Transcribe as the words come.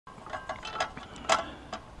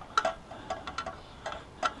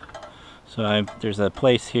So there's a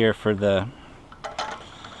place here for the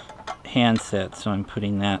handset, so I'm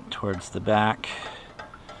putting that towards the back.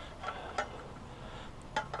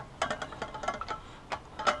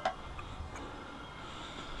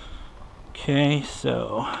 Okay,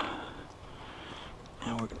 so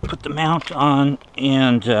now we're going to put the mount on,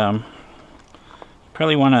 and you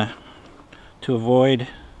probably want to avoid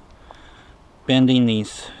bending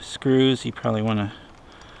these screws. You probably want to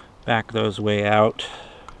back those way out.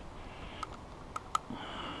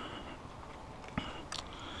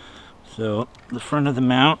 So the front of the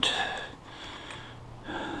mount,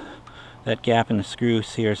 that gap in the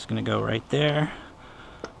screws here is going to go right there.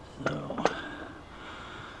 So,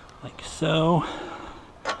 like so.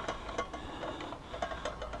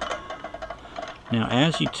 Now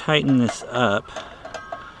as you tighten this up,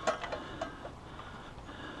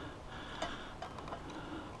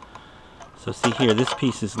 so see here, this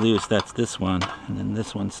piece is loose, that's this one, and then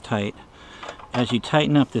this one's tight. As you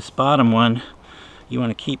tighten up this bottom one, you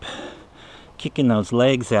want to keep kicking those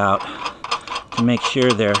legs out to make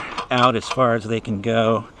sure they're out as far as they can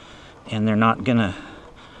go, and they're not gonna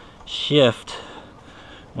shift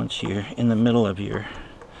once you're in the middle of your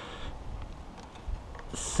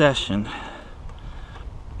session.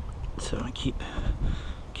 So I keep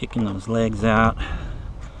kicking those legs out.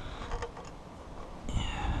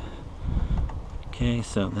 Okay,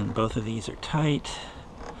 so then both of these are tight,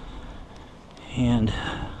 and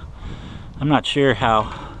I'm not sure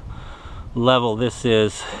how level this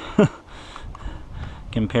is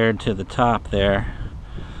compared to the top there.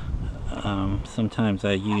 Sometimes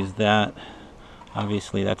I use that.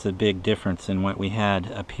 Obviously that's a big difference in what we had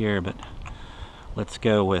up here, but let's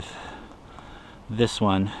go with this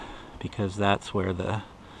one because that's where the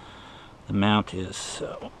mount is.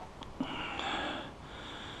 So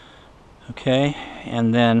okay,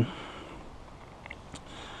 and then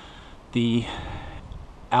the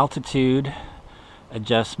altitude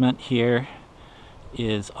adjustment here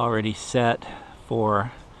is already set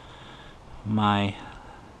for my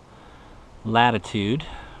latitude,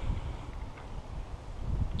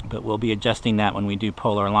 but we'll be adjusting that when we do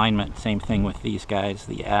polar alignment. Same thing with these guys,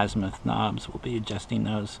 the azimuth knobs, we'll be adjusting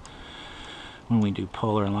those when we do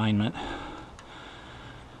polar alignment.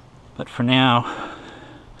 But for now,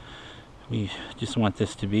 we just want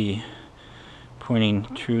this to be pointing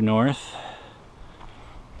true north.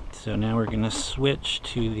 So now we're going to switch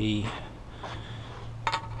to the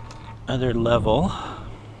other level.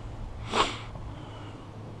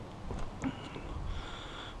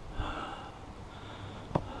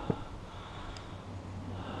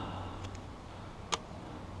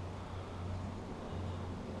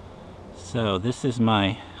 So this is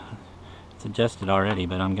my, it's adjusted already,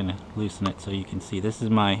 but I'm going to loosen it so you can see. This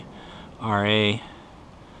is my RA.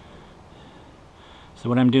 So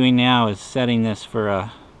what I'm doing now is setting this for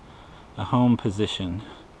a home position,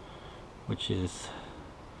 which is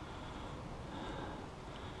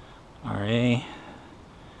RA.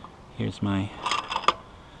 Here's my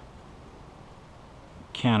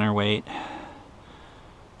counterweight.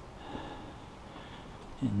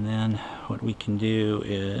 And then what we can do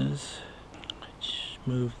is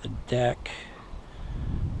move the deck.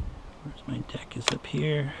 Where's my deck? Is up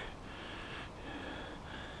here.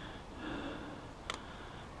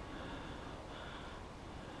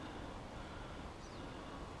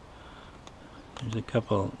 There's a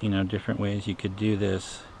couple, different ways you could do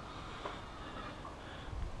this.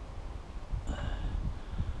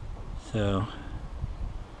 So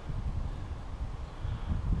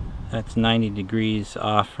that's 90 degrees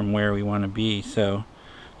off from where we want to be. So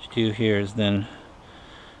what you do here is then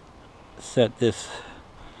set this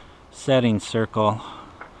setting circle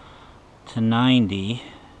to 90,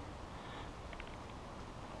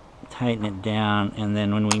 tighten it down, and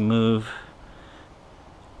then when we move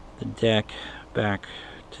the deck back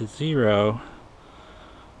to 0,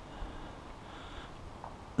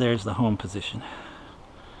 there's the home position.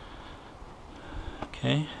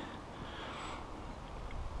 Okay,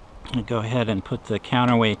 I'll go ahead and put the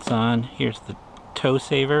counterweights on. Here's the toe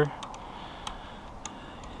saver.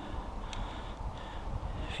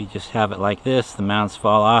 If you just have it like this, the mounts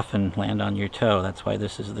fall off and land on your toe. That's why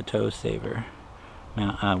this is the toe saver.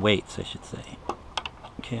 Weights, I should say.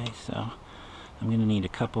 Okay, so I'm going to need a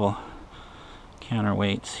couple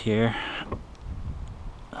counterweights here.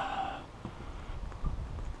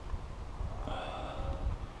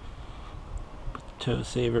 Put the toe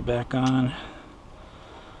saver back on.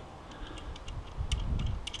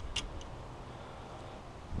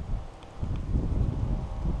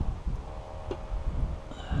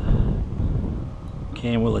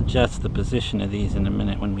 Okay, and we'll adjust the position of these in a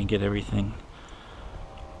minute when we get everything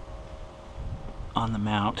on the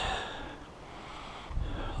mount.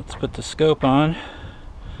 Let's put the scope on.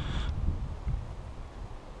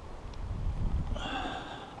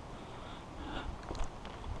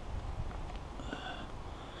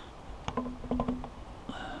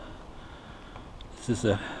 This is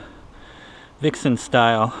a Vixen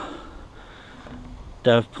style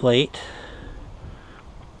dove plate.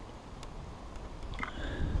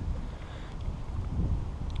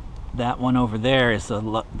 That one over there is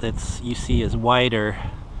that's you see is wider.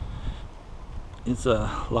 It's a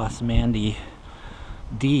Losmandy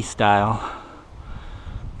D style.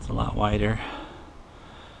 It's a lot wider.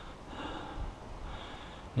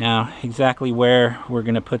 Now, exactly where we're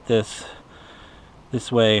going to put this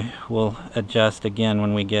way we'll adjust again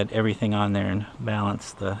when we get everything on there and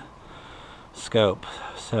balance the scope.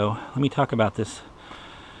 So let me talk about this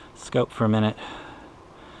scope for a minute.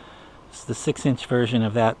 It's the 6-inch version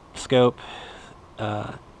of that scope,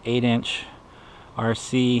 8-inch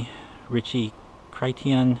RC Ritchie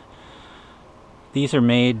Criterion. These are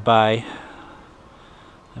made by,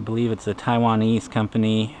 I believe it's a Taiwanese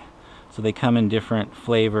company, so they come in different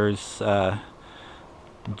flavors,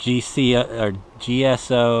 GC or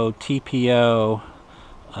GSO, TPO,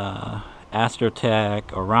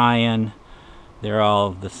 Astrotech, Orion. They're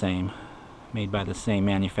all the same, made by the same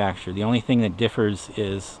manufacturer. The only thing that differs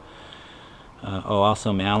is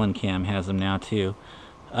also Malencam has them now too.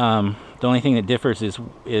 The only thing that differs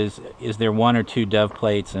is there one or two dove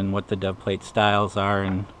plates and what the dove plate styles are,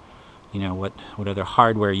 and you know what other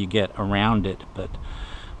hardware you get around it. But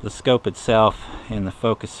the scope itself and the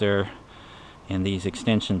focuser and these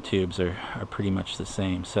extension tubes are pretty much the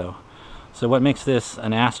same. So what makes this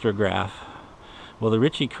an astrograph? Well, the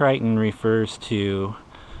Ritchie Criterion refers to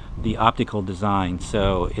the optical design.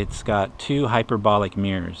 So it's got two hyperbolic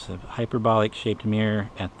mirrors, a hyperbolic shaped mirror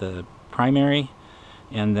at the primary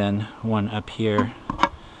and then one up here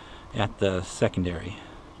at the secondary.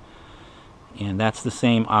 And that's the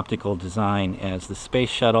same optical design as the space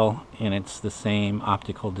shuttle, and it's the same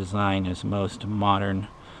optical design as most modern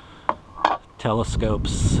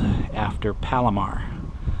telescopes after Palomar.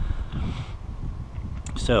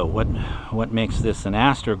 So what makes this an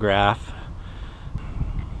astrograph?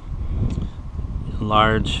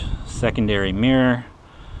 Large secondary mirror,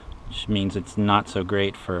 which means it's not so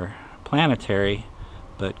great for planetary,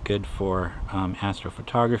 but good for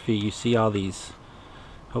astrophotography. You see all these,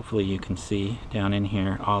 hopefully you can see down in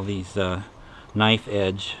here, all these knife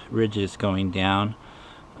edge ridges going down.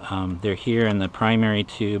 They're here in the primary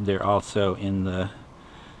tube. They're also in the,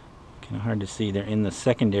 kind of hard to see, they're in the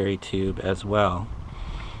secondary tube as well.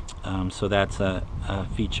 So that's a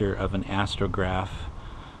feature of an astrograph,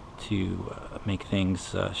 to make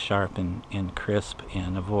things sharp and crisp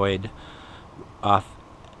and avoid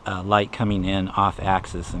light coming in off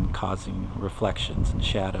axis and causing reflections and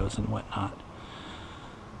shadows and whatnot.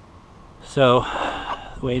 So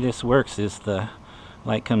the way this works is the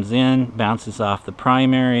light comes in, bounces off the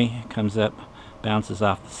primary, comes up, bounces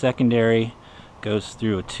off the secondary, goes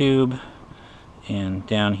through a tube and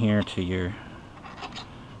down here to your,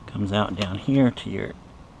 comes out down here to your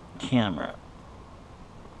camera.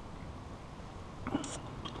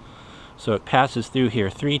 So it passes through here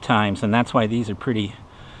 3 times, and that's why these are pretty,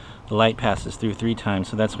 the light passes through 3 times,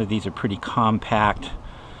 so that's why these are pretty compact.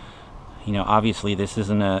 You know, obviously this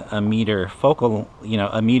isn't a meter focal, you know,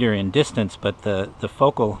 a meter in distance, but the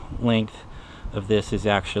focal length of this is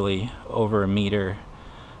actually over a meter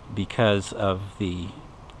because of the,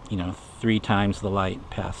 you know, 3 times the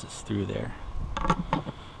light passes through there.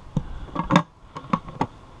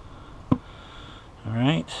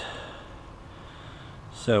 Alright,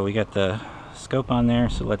 so we got the scope on there,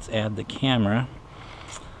 so let's add the camera.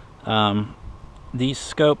 These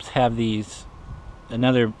scopes have these,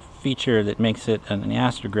 another feature that makes it an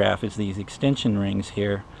astrograph is these extension rings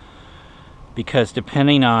here, because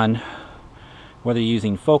depending on whether you're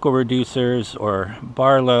using focal reducers or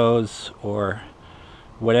Barlows or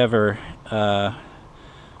whatever,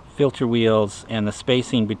 filter wheels, and the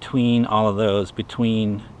spacing between all of those,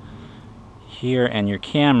 between here and your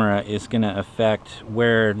camera, is going to affect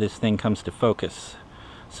where this thing comes to focus.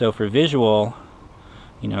 So for visual,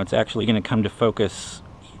 you know, it's actually going to come to focus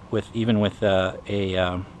with, even with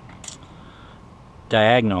a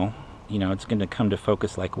diagonal, you know, it's going to come to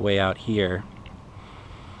focus like way out here.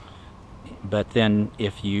 But then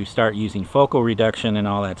if you start using focal reduction and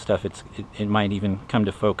all that stuff, it might even come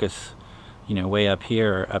to focus, you know, way up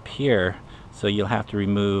here or up here. So you'll have to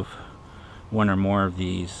remove one or more of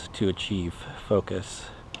these to achieve focus.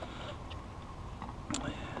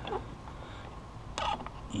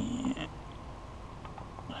 And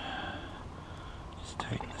just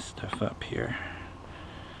tighten this stuff up here.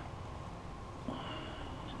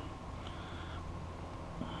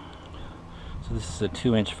 So this is a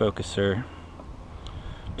 2-inch focuser,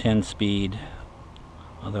 10 speed,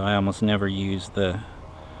 although I almost never use the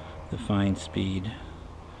fine speed.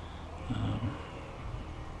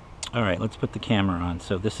 Alright, let's put the camera on.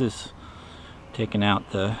 So this is taking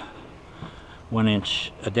out the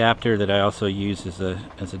 1-inch adapter that I also use as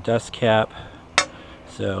a dust cap.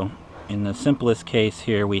 So in the simplest case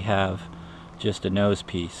here we have just a nose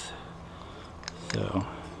piece. So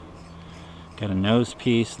got a nose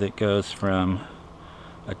piece that goes from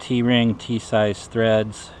a T-ring, T-size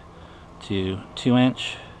threads to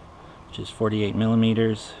 2-inch, which is 48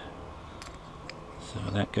 millimeters.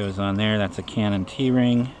 So that goes on there. That's a Canon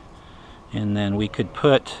T-ring. And then we could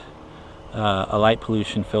put a light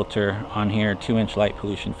pollution filter on here, 2-inch light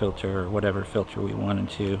pollution filter or whatever filter we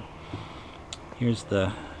wanted to. Here's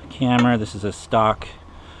the camera. This is a stock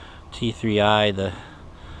T3i. The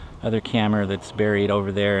other camera that's buried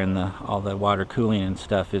over there in all the water cooling and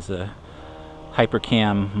stuff is a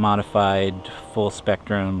Hypercam modified full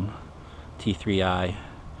spectrum T3i.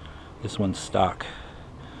 This one's stock.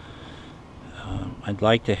 I'd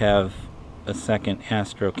like to have a second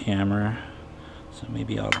Astro camera, so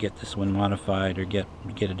maybe I'll get this one modified or get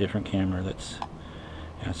a different camera that's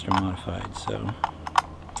Astro modified. So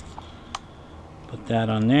put that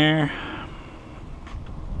on there.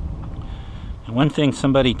 And one thing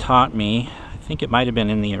somebody taught me, I think it might have been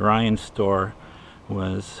in the Orion store,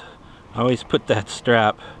 was always put that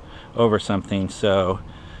strap over something, so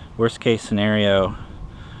worst case scenario,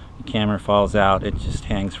 the camera falls out, it just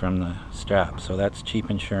hangs from the strap. So that's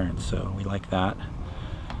cheap insurance, so we like that.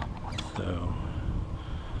 So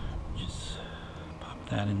just pop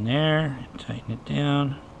that in there and tighten it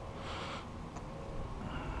down.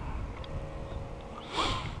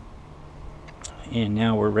 And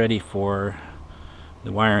now we're ready for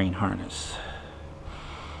the wiring harness.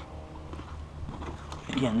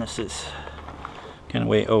 Again, this is kind of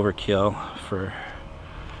way overkill for